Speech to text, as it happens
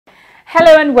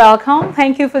Hello and welcome.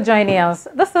 Thank you for joining us.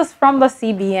 This is from the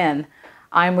CBN.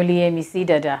 I'm Oluyemi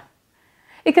Dada.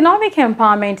 Economic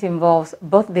empowerment involves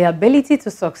both the ability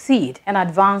to succeed and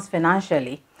advance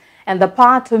financially and the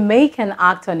power to make and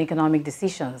act on economic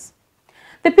decisions.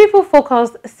 The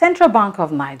people-focused Central Bank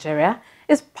of Nigeria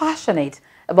is passionate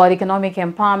about economic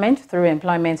empowerment through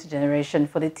employment generation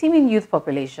for the teeming youth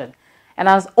population and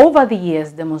has over the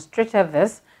years demonstrated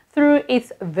this through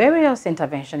its various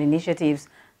intervention initiatives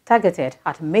targeted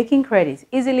at making credit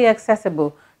easily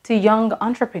accessible to young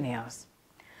entrepreneurs.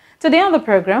 Today on the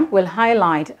program, we'll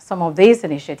highlight some of these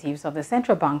initiatives of the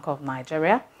Central Bank of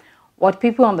Nigeria, what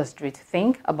people on the street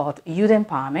think about youth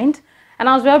empowerment, and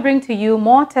as well bring to you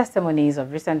more testimonies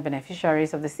of recent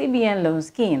beneficiaries of the CBN loan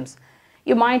schemes.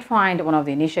 You might find one of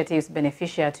the initiatives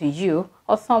beneficial to you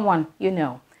or someone you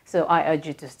know, so I urge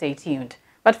you to stay tuned.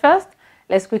 But first,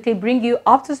 let's quickly bring you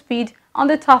up to speed on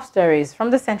the top stories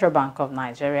from the Central Bank of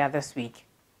Nigeria this week.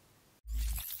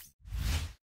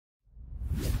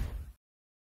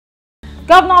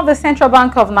 Governor of the Central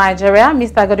Bank of Nigeria,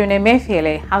 Mr. Godwin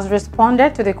Emefiele, has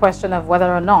responded to the question of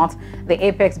whether or not the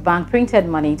Apex Bank printed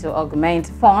money to augment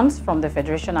funds from the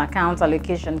Federation Account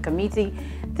Allocation Committee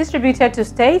distributed to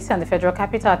states and the Federal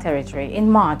Capital Territory in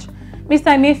March.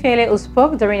 Mr. Emefiele, who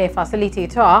spoke during a facility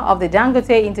tour of the Dangote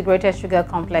Integrated Sugar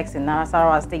Complex in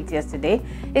Nasarawa State yesterday,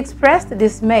 expressed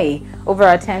dismay over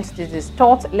attempts to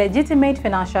distort legitimate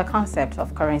financial concept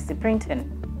of currency printing.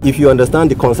 If you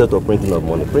understand the concept of printing of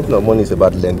money is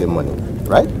about lending money,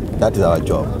 right? That is our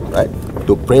job, right?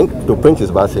 To print is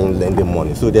about saying lending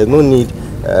money. So there's no need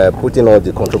putting all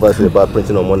the controversy about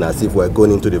printing of money as if we're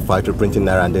going into the factory printing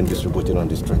naira and then distributing on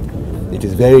the street. It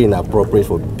is very inappropriate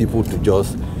for people to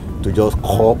just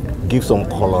give some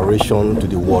coloration to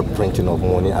the word printing of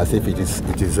money as if it is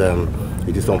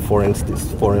some foreign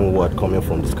word coming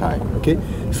from the sky. Okay,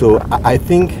 so I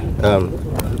think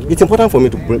it's important for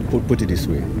me to put it this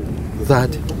way,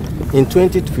 that in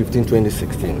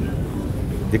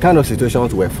 2015-2016, the kind of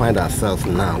situations we find ourselves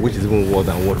now, which is even worse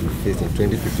than what we faced in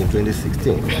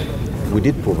 2015-2016, we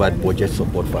did provide budget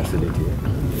support facility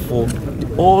for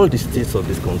all the states of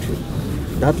this country.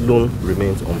 That loan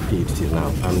remains unpaid till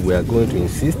now, and we are going to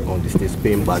insist on the states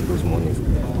paying back those monies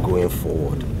going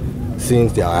forward,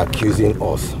 since they are accusing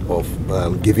us of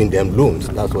giving them loans.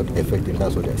 That's what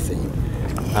they're saying.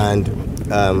 And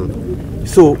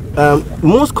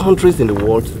most countries in the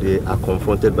world today are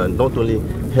confronted by not only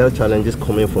health challenges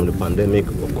coming from the pandemic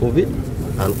of COVID,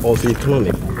 and also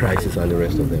economic crisis and the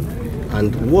rest of them.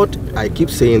 And what I keep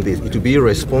saying this, it will be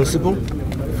irresponsible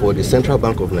for the Central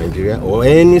Bank of Nigeria or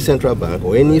any central bank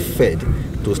or any Fed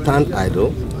to stand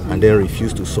idle and then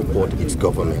refuse to support its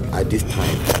government at this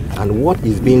time. And what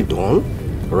is being done,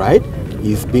 right,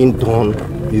 is being done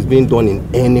in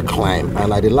any climb.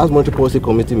 And at the last Monetary Policy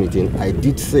Committee meeting, I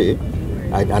did say,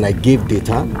 and I gave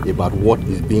data about what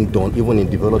is being done, even in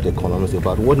developed economies,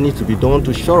 about what needs to be done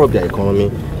to shore up their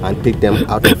economy and take them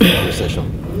out of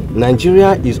recession.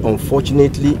 Nigeria is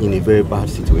unfortunately in a very bad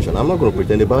situation. I'm not going to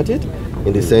pretend about it,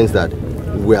 in the sense that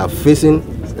we are facing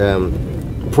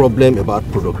problem about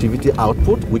productivity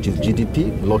output, which is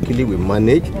GDP. Luckily, we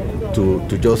managed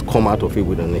to just come out of it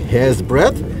with a hair's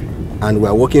breadth, and we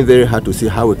are working very hard to see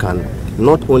how we can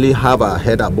not only have our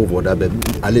head above water, but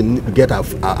get our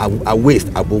waist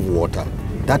above water.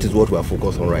 That is what we are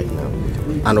focused on right now.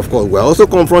 And of course, we're also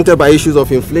confronted by issues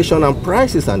of inflation and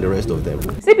prices and the rest of them.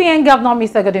 CBN Governor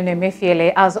Mr. Godwin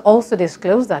Emefiele has also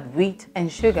disclosed that wheat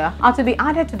and sugar are to be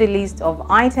added to the list of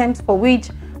items for which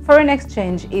foreign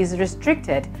exchange is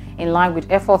restricted, in line with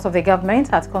efforts of the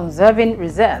government at conserving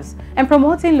reserves and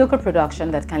promoting local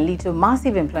production that can lead to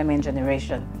massive employment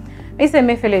generation. Mr.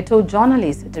 Emefiele told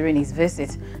journalists during his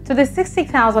visit to the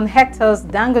 60,000 hectares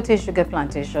Dangote sugar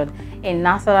plantation in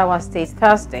Nasarawa State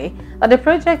Thursday that the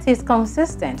project is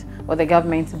consistent with the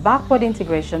government's backward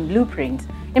integration blueprint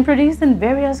in producing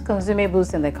various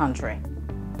consumables in the country.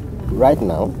 Right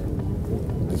now,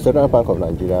 the Central Bank of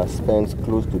Nigeria spends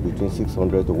close to between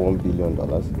 $600 to $1 billion,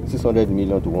 $600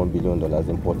 million to $1 billion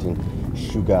importing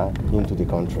sugar into the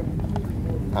country.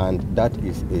 And that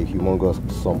is a humongous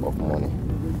sum of money.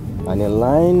 And in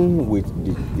line with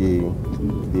the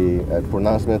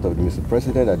pronouncement of the Mr.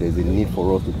 President that there's a need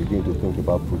for us to begin to think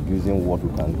about producing what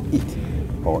we can eat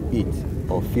or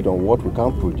feed on what we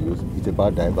can produce, it's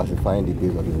about diversifying the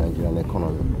base of the Nigerian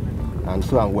economy. And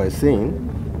so we're saying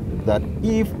that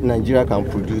if Nigeria can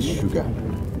produce sugar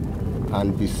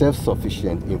and be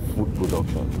self-sufficient in food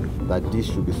production, that this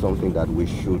should be something that we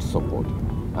should support.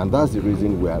 And that's the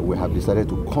reason we have decided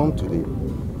to come today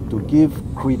to give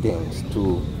credence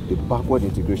to the backward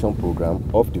integration program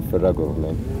of the federal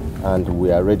government, and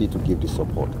we are ready to give the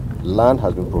support. Land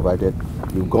has been provided.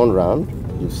 You've gone round.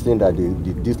 You've seen that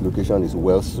this location is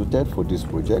well suited for this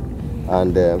project,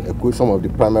 and some of the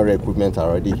primary equipment are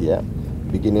already here,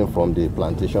 beginning from the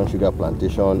plantation, sugar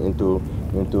plantation, into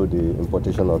the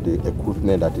importation of the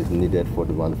equipment that is needed for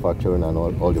the manufacturing and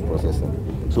all the processing.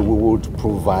 So we would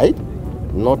provide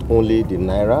not only the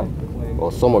Naira, or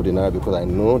some of the Naira, because I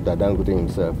know that Dangote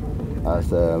himself,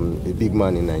 as a big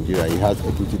man in Nigeria, he has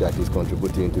equity that is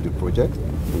contributing into the project.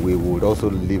 We would also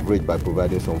leverage by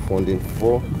providing some funding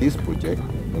for this project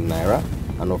in Naira.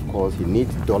 And of course, he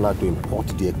needs dollar to import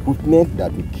the equipment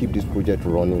that will keep this project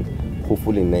running.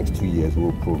 Hopefully in the next 2 years, we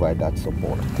will provide that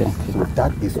support. So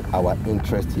that is our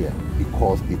interest here,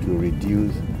 because it will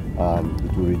reduce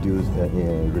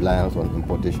reliance on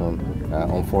importation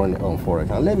on forex.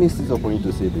 And let me seize the opportunity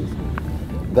to say this,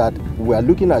 that we are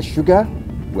looking at sugar,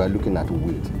 we are looking at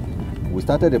wheat. We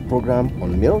started a program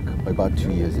on milk about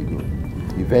 2 years ago.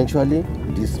 Eventually,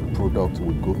 this product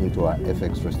will go into our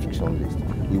FX restriction list.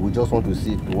 We will just want to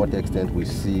see to what extent we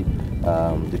see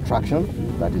the traction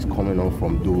that is coming on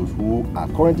from those who are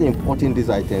currently importing these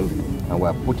items, and we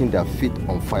are putting their feet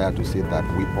on fire to say that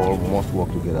we all must work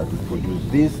together to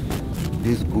produce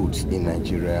these goods in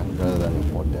Nigeria rather than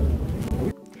import them.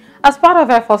 As part of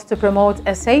efforts to promote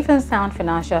a safe and sound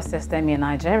financial system in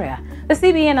Nigeria, the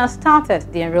CBN has started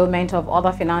the enrollment of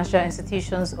other financial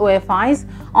institutions, OFIs,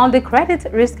 on the Credit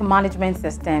Risk Management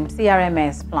System,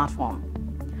 CRMS platform.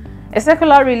 A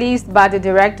circular released by the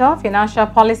Director of Financial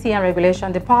Policy and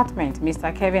Regulation Department,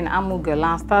 Mr. Kevin Amugo,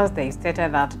 last Thursday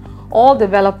stated that all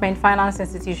development finance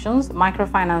institutions,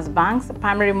 microfinance banks,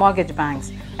 primary mortgage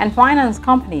banks, and finance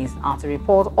companies are to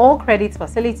report all credit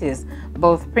facilities,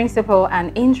 both principal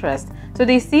and interest, to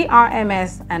the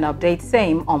CRMS and update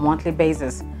same on monthly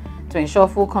basis. To ensure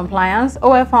full compliance,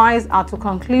 OFIs are to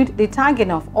conclude the tagging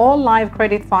of all live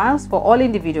credit files for all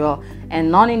individual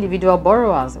and non-individual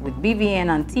borrowers with BVN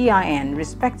and TIN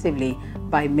respectively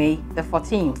by May the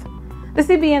 14th. The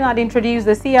CBN had introduced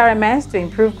the CRMS to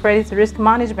improve credit risk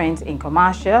management in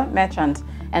commercial, merchant,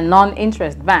 and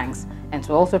non-interest banks, and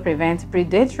to also prevent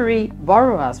predatory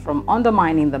borrowers from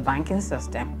undermining the banking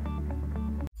system.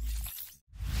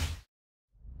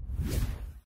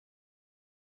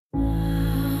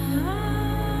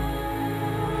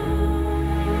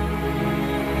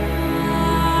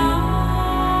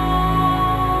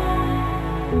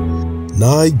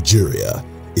 Nigeria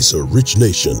is a rich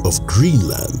nation of green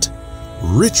land,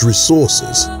 rich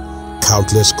resources,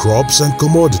 countless crops and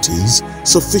commodities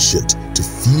sufficient to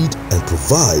feed and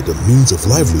provide a means of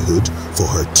livelihood for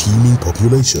her teeming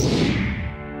population.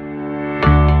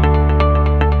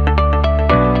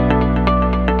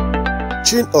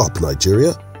 Chin up,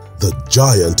 Nigeria, the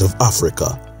giant of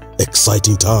Africa.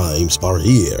 Exciting times are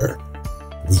here.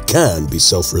 We can be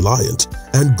self-reliant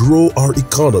and grow our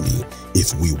economy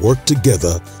if we work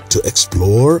together to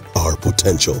explore our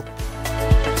potential.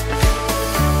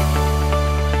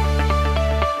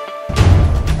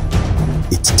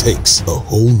 It takes a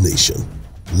whole nation.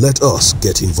 Let us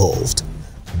get involved.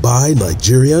 Buy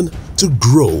Nigerian to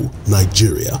grow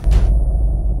Nigeria.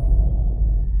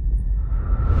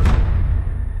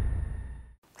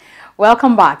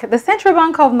 Welcome back. The Central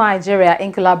Bank of Nigeria,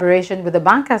 in collaboration with the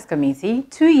Bankers Committee,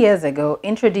 2 years ago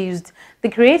introduced the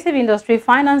Creative Industry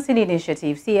Financing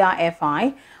Initiative,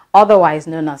 CRFI, otherwise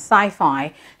known as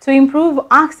SciFi, to improve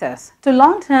access to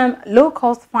long-term,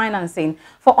 low-cost financing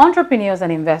for entrepreneurs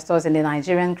and investors in the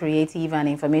Nigerian creative and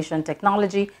information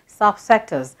technology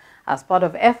subsectors as part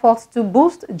of efforts to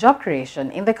boost job creation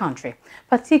in the country,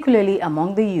 particularly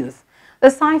among the youth. The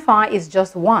SciFi is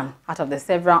just one out of the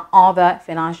several other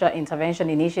financial intervention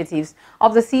initiatives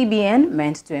of the CBN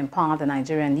meant to empower the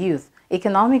Nigerian youth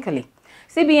economically.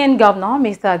 CBN Governor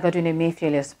Mr. Godwin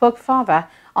Emefiele spoke further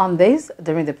on this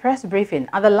during the press briefing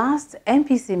at the last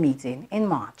MPC meeting in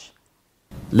March.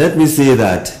 Let me say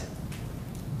that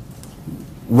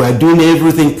we're doing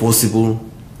everything possible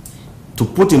to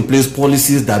put in place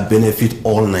policies that benefit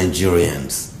all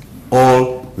Nigerians.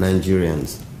 All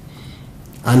Nigerians.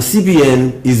 And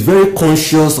CBN is very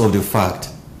conscious of the fact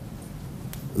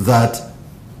that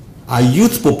our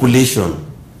youth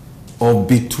population of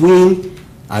between,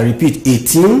 I repeat,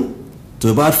 18 to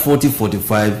about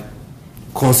 40-45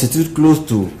 constitute close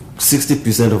to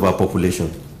 60% of our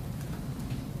population.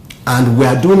 And we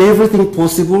are doing everything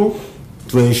possible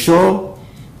to ensure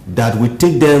that we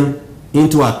take them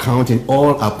into account in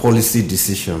all our policy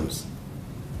decisions.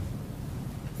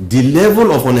 The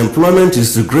level of unemployment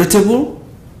is regrettable,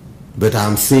 but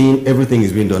I'm saying everything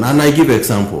is being done. And I give an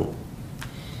example.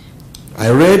 I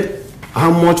read how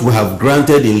much we have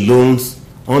granted in loans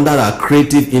under our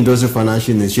Creative Industry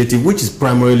Financial Initiative, which is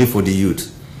primarily for the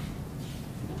youth.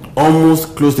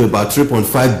 Almost close to about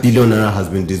 3.5 billion naira has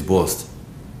been disbursed.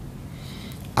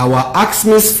 Our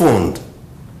AXMIS fund,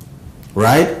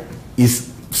 right,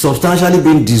 is substantially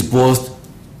being disbursed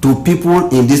to people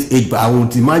in this age. But I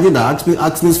would imagine that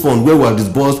AXMIS fund, where we have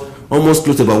disbursed almost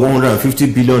close to about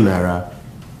 150 billion naira,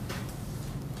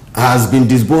 has been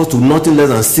disbursed to nothing less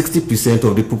than 60%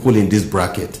 of the people in this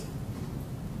bracket.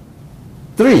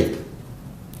 3,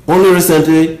 only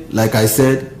recently, like I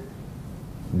said,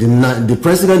 the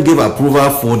president gave approval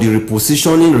for the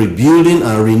repositioning, rebuilding,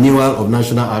 and renewal of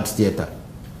National Arts Theatre.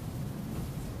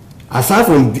 Aside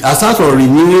from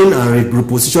renewing and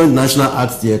repositioning National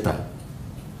Arts Theatre,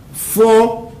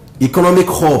 4 economic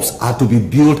hubs are to be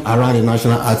built around the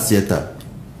National Arts Theatre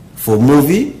for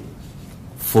movie,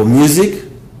 for music,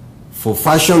 for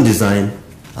fashion design,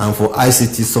 and for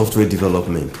ICT software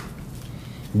development.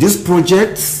 These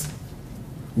projects,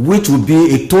 which will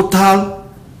be a total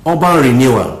urban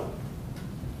renewal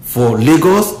for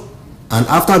Lagos, and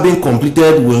after being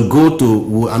completed, will go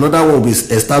to another one will be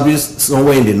established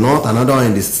somewhere in the north, another one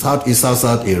in the southeast,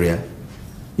 south area.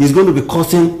 Is going to be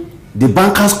costing the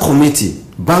bankers committee,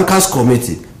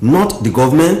 not the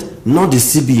government, not the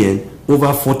CBN,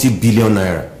 over 40 billion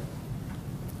naira.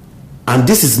 And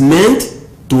this is meant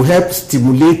to help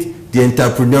stimulate the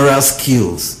entrepreneurial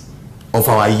skills of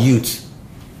our youth,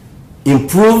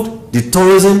 improve the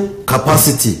tourism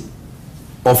capacity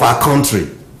of our country,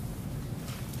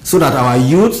 so that our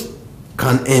youth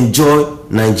can enjoy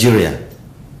Nigeria.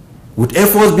 With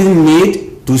efforts being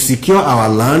made to secure our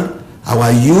land,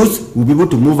 our youth will be able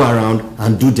to move around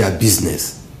and do their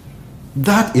business.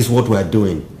 That is what we are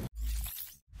doing.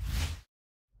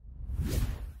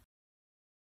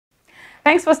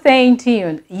 Thanks for staying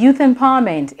tuned. Youth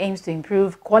empowerment aims to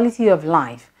improve quality of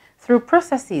life through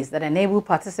processes that enable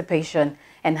participation,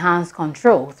 enhance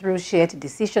control through shared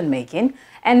decision-making,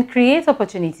 and create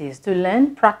opportunities to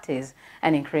learn, practice,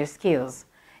 and increase skills.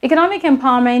 Economic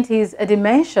empowerment is a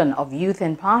dimension of youth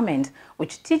empowerment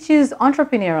which teaches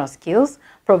entrepreneurial skills,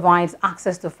 provides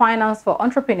access to finance for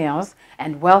entrepreneurs,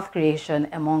 and wealth creation,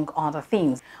 among other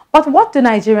things. But what do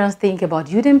Nigerians think about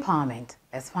youth empowerment?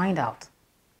 Let's find out.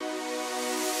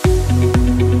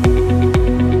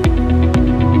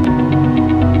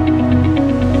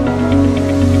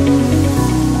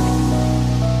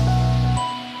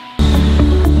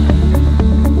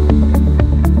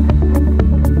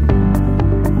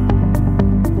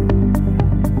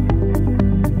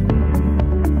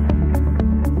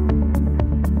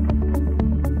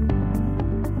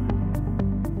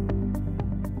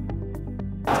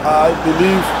 I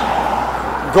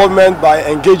believe government, by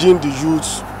engaging the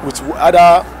youth with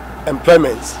other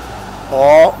employment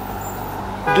or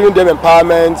giving them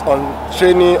empowerment on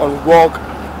training, on work,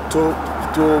 to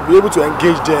be able to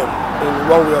engage them in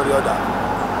one way or the other,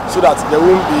 so that they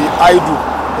won't be idle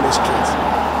in the streets.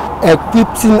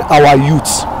 Equipping our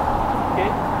youth,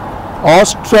 or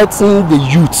strengthening the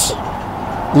youth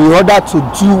in order to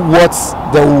do what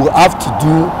they will have to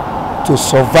do to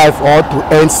survive or to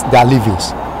earn their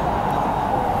livings.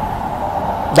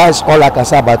 That's all I can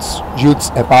say about youth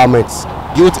empowerment.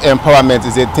 Youth empowerment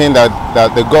is a thing that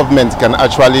the government can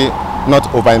actually not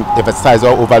overemphasize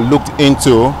or overlooked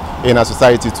into in our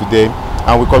society today.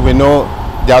 And because we know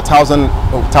there are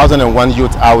 1,001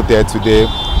 youth out there today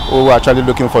who are actually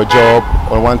looking for a job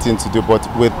or wanting to do, but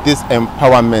with this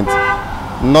empowerment,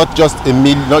 not just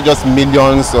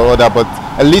millions or other, but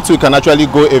a little can actually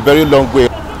go a very long way.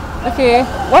 Okay,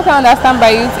 what I understand by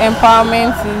youth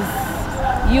empowerment is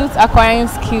youth acquiring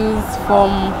skills from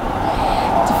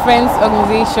different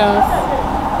organizations.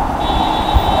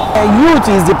 Youth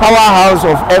is the powerhouse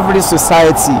of every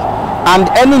society, and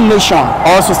any nation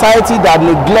or society that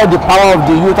neglect the power of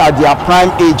the youth at their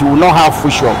prime age will not have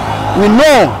future. We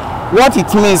know what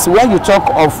it means when you talk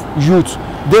of youth.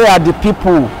 They are the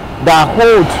people that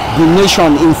hold the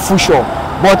nation in future.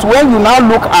 But when you now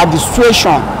look at the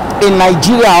situation in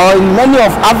Nigeria or in many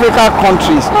of African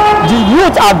countries, the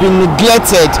youth have been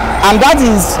neglected, and that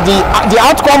is the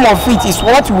outcome of it is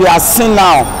what we are seeing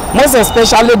now, most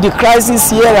especially the crisis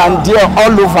here and there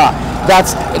all over that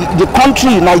the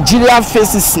country Nigeria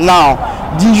faces now.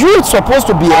 The youth supposed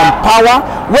to be empowered.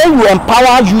 When you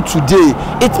empower you today,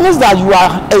 it means that you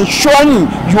are ensuring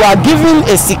you are giving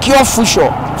a secure future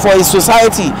for a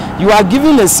society. You are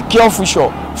giving a secure future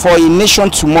for a nation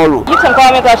tomorrow. Youth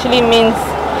empowerment actually means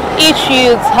each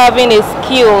youth having a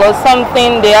skill or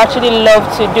something they actually love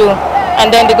to do, and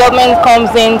then the government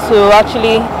comes in to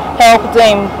actually help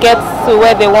them get to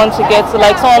where they want to get to.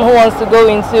 Like someone who wants to go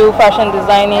into fashion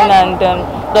designing and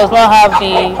does not have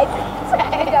the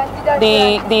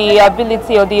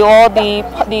ability or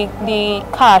the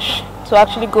cash to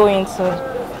actually go into.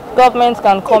 Government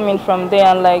can come in from there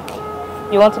and like,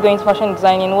 you want to go into fashion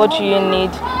designing, what do you need?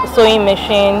 A sewing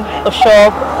machine, a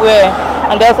shop, where?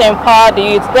 And just empower the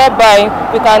youth. Thereby,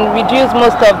 we can reduce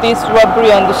most of this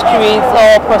robbery on the streets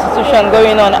or prostitution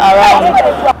going on around.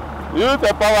 Youth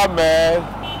empowerment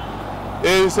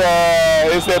is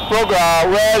a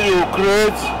program where you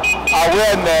create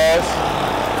awareness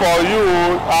for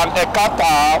youth and a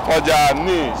kata for their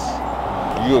needs.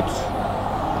 Youth.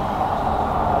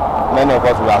 Many of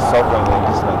us we are suffering in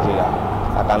this Nigeria.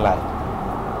 I can't lie.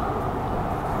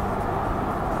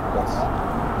 Yes.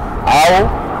 How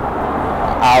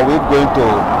are we going to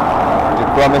the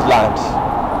promised land?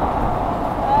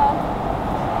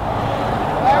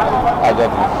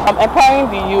 I'm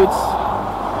empowering the youth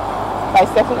by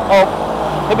setting up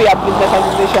maybe a business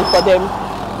organization for them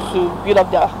to build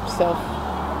up themselves.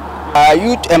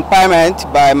 Youth empowerment,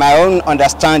 by my own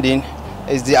understanding,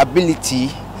 is the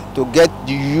ability to get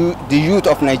the youth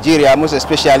of Nigeria, most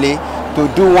especially, to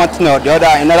do one thing or the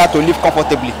other in order to live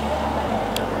comfortably.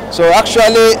 So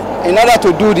actually, in order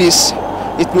to do this,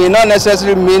 it may not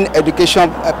necessarily mean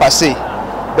education per se,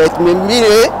 but it may mean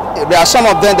there are some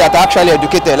of them that are actually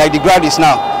educated, like the graduates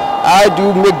now. How do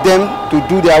you make them to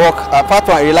do their work apart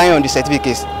from relying on the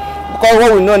certificates? Because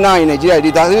what we know now in Nigeria, the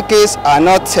certificates are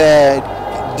not,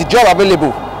 the job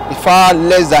available is far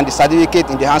less than the certificate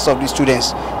in the hands of the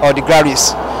students or the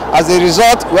graduates. As a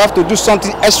result, we have to do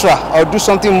something extra or do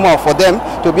something more for them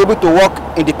to be able to work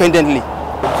independently.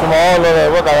 To my own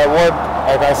level, what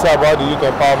I can say about the youth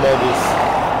empowerment is,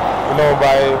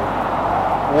 by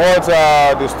what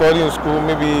they study in school,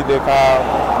 maybe they can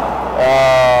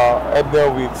help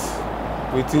them with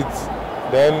it.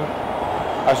 Then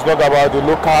I should talk about the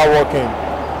local working.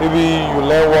 Maybe you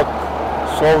learn work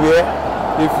somewhere.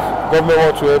 If government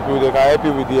wants to help you, they can help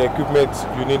you with the equipment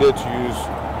you needed to use.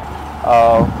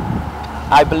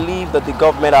 I believe that the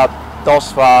government have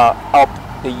thus far helped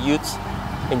the youth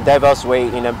in diverse way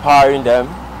in empowering them.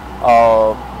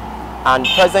 And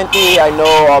presently, I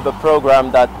know of a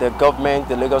program that the government,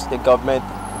 the Lagos State government,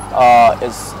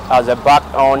 has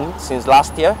embarked on since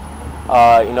last year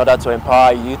in order to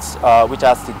empower youths, which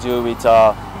has to do with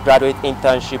graduate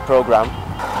internship program.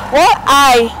 What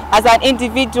I, as an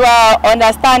individual,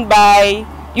 understand by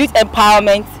youth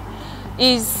empowerment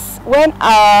is when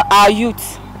our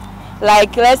youth,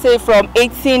 like let's say from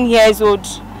 18 years old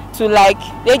to like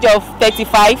the age of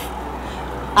 35,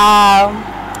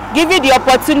 give you the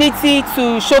opportunity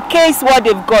to showcase what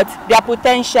they've got, their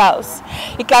potentials.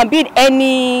 It can be in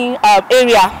any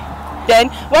area. Then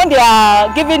when they are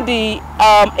given the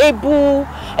able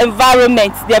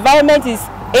environment, the environment is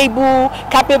able,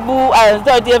 capable, and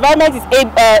the environment is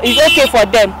okay for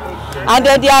them. And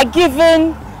then they are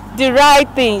given the right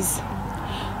things,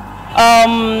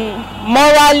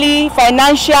 morally,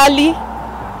 financially,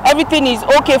 everything is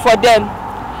okay for them.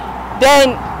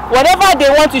 Then whatever they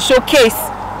want to showcase,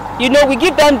 we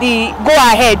give them the go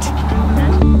ahead.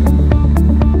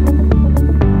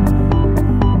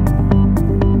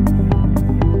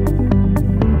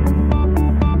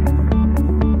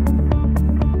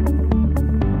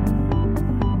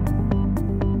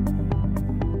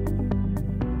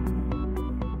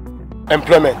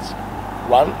 Employment.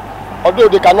 One, although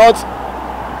they cannot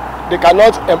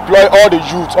employ all the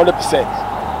youths 100%,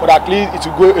 but at least it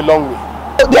will go a long way.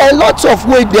 There are lots of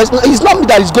ways. It's not me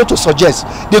that is going to suggest.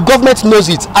 The government knows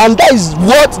it, and that is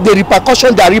what the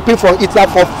repercussion they are reaping from it now,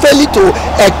 for failing to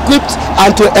equip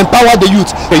and to empower the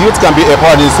youth. The youth can be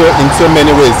empowered in so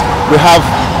many ways. We have,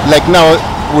 like now,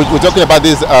 we're talking about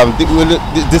this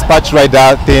dispatch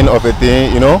rider thing of a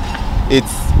thing.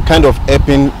 It's kind of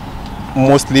helping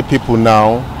mostly people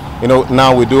now.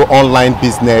 Now we do online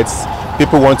business.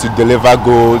 People want to deliver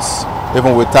goods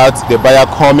even without the buyer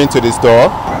coming to the store.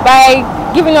 By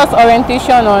giving us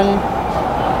orientation on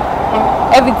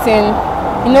everything,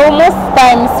 most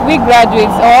times we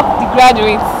graduates, or the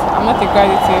graduates, I'm not a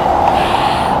graduate,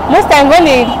 most times when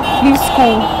they leave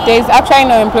school, there is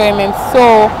actually no employment.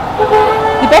 So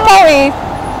the better way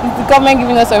is the government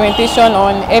giving us orientation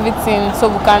on everything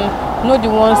so we can know the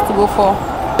ones to go for.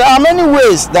 There are many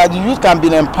ways that the youth can be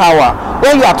empowered.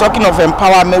 When we are talking of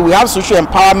empowerment, we have social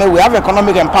empowerment, we have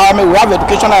economic empowerment, we have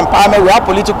educational empowerment, we have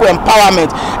political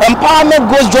empowerment. Empowerment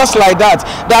goes just like that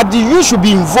the youth should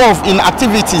be involved in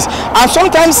activities. And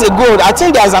sometimes ago, I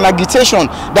think there is an agitation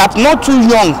that not too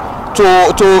young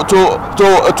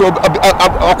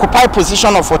occupy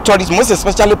position of authority, most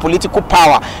especially political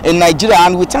power in Nigeria,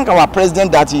 and we thank our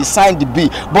president that he signed the bill.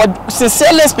 But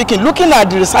sincerely speaking, looking at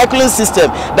the recycling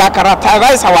system that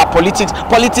characterize our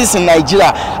politics in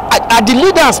Nigeria, are the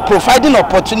leaders providing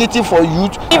opportunity for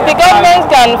youth? If the government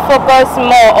can focus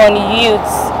more on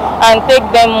youths and take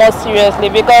them more seriously,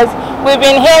 because we've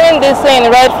been hearing this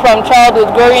saying right from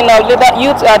childhood, growing up,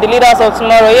 youth are the leaders of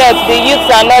tomorrow. Yes, the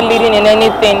youths are not leading in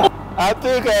anything. I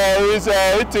think it's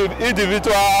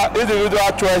individual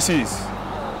choices.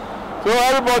 So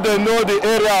everybody know the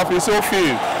area of his own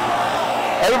field.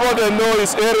 Everybody know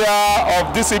his area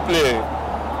of discipline,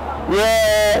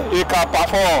 where he can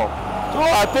perform. So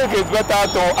I think it's better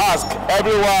to ask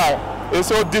everyone is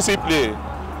so disciplined,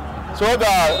 so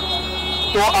that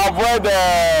to avoid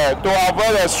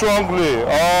a strongly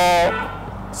or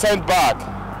sent back.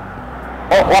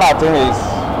 What I think is,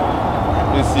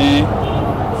 you see,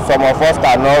 some of us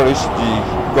cannot reach the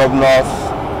governor's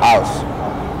house,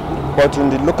 but in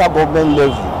the local government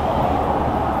level,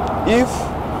 if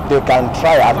they can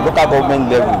try at local government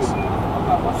levels,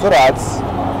 so that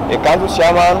a council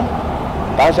chairman,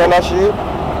 councillorship,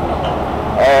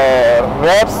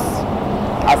 reps,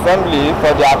 assembly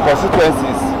for their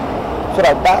constituencies, so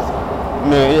that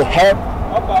may help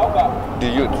the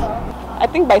youth. I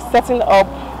think by setting up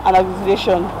an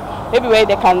organization, maybe where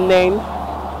they can learn,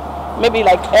 maybe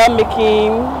like hair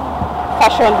making,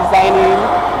 fashion designing,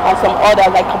 and some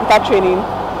others, like computer training,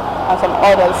 and some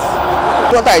others.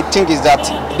 What I think is that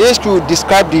they should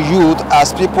describe the youth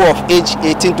as people of age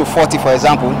 18 to 40, for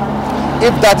example.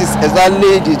 If that is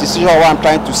exactly the decision of what I'm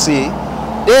trying to say,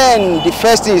 then the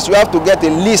first thing is you have to get a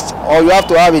list, or you have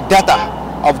to have a data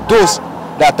of those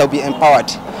that will be empowered.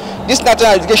 This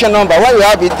national education number, when you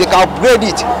have it, they can upgrade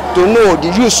it to know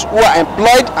the youths who are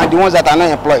employed and the ones that are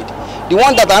not employed. The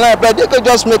ones that are not employed, they could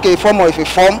just make a form, or if a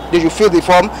form, they should fill the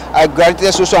form. I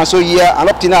graduated so and so year, and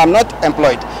up to now I'm not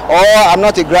employed, or I'm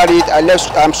not a graduate,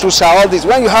 I'm social, all this.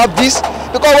 When you have this,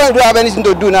 because when you don't have anything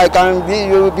to do now,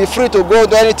 you will be free to go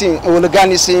do anything,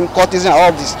 hooliganism, courtesan,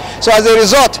 all this. So as a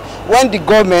result, when the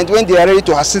government, when they are ready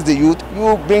to assist the youth,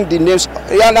 you bring the names.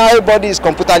 Now everybody is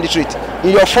computer literate.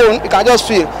 In your phone, you can just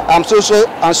feel, I'm so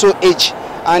and so age,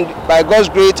 and by God's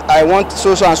grace, I want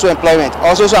so and so employment,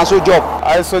 or so and so job.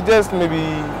 I suggest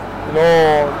maybe,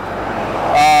 the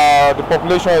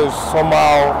population is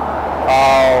somehow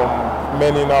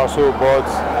many now, so, but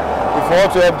if you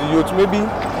want to help the youth, maybe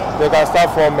they can start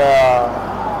from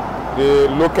the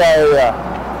local area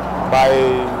by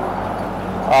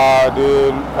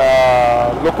the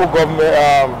local government,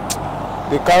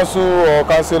 the council or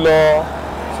councillor,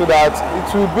 so that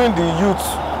it will bring the youth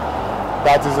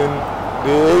that is in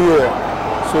the area.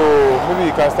 So maybe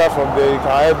you can start from there, you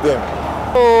can help them.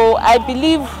 So I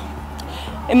believe,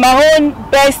 in my own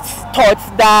best thoughts,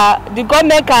 that the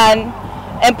government can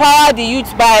empower the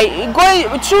youth by going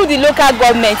through the local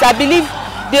government. I believe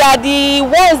they are the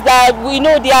ones that we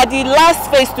know, they are the last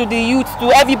face to the youth,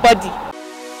 to everybody.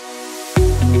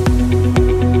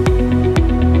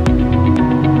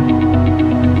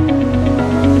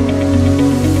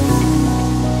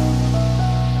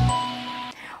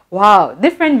 Wow,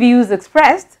 different views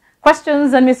expressed,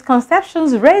 questions and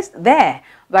misconceptions raised there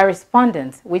by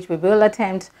respondents, which we will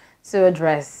attempt to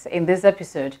address in this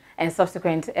episode and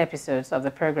subsequent episodes of the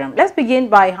program. Let's begin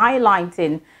by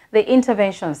highlighting the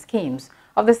intervention schemes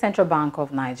of the Central Bank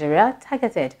of Nigeria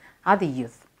targeted at the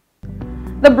youth.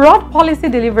 The broad policy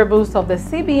deliverables of the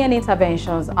CBN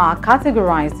interventions are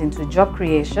categorized into job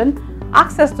creation,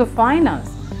 access to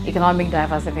finance, economic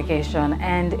diversification,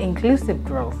 and inclusive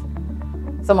growth.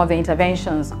 Some of the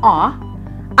interventions are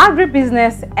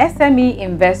Agribusiness SME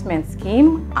Investment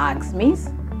Scheme,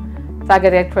 AGSMIS,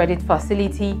 Targeted Credit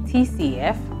Facility,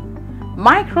 TCF,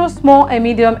 Micro, Small and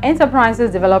Medium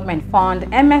Enterprises Development Fund,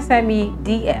 MSME,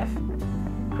 DF,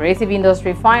 Creative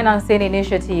Industry Financing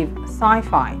Initiative,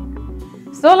 SciFi,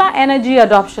 Solar Energy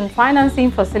Adoption Financing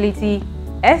Facility,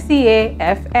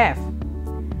 SEAFF,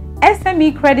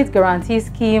 SME Credit Guarantee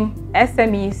Scheme,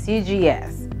 SME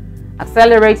CGS,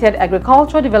 Accelerated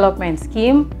Agricultural Development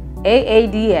Scheme,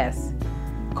 AADS,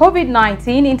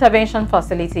 COVID-19 Intervention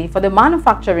Facility for the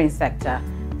Manufacturing Sector,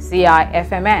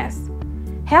 CIFMS,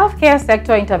 Healthcare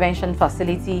Sector Intervention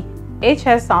Facility,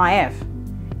 HSIF,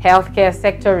 Healthcare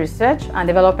Sector Research and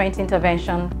Development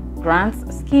Intervention Grants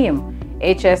Scheme,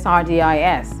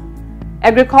 HSRDIS,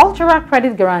 Agricultural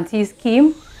Credit Guarantee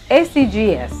Scheme,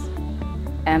 ACGS,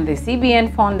 and the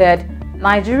CBN-funded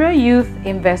Nigeria Youth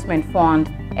Investment Fund,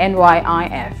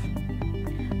 NYIF.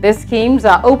 These schemes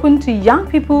are open to young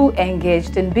people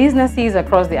engaged in businesses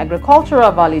across the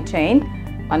agricultural value chain,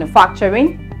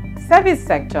 manufacturing, service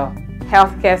sector,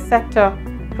 healthcare sector,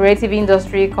 creative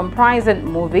industry comprising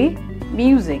movie,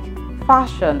 music,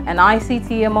 fashion, and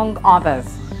ICT, among others.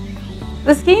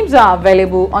 The schemes are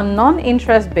available on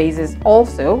non-interest basis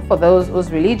also for those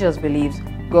whose religious beliefs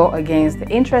go against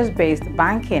interest-based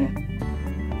banking.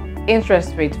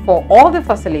 Interest rate for all the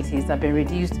facilities have been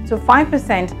reduced to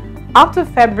 5% up to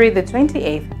February the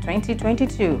 28th,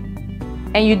 2022.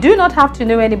 And you do not have to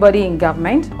know anybody in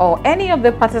government or any of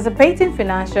the participating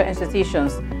financial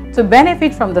institutions to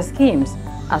benefit from the schemes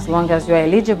as long as you are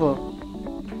eligible.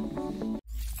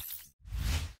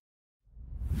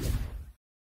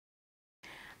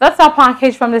 That's our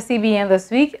package from the CBN this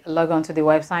week. Log on to the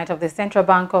website of the Central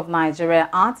Bank of Nigeria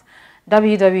at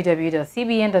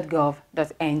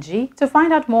www.cbn.gov.ng to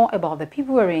find out more about the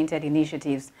people-oriented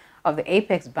initiatives of the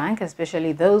Apex Bank,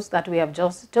 especially those that we have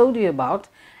just told you about,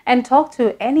 and talk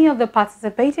to any of the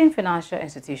participating financial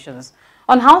institutions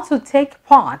on how to take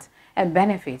part and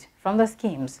benefit from the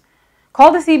schemes.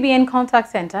 Call the CBN Contact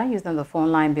Center using the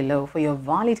phone line below for your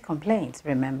valid complaints.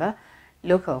 Remember,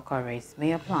 local queries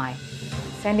may apply.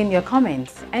 Send in your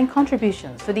comments and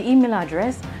contributions to the email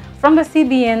address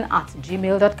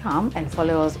fromthecbn@gmail.com and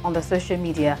follow us on the social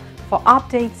media for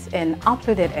updates and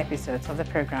uploaded episodes of the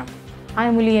program.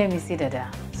 I'm Whitestrings.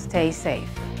 Stay safe.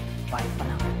 Bye for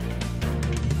now.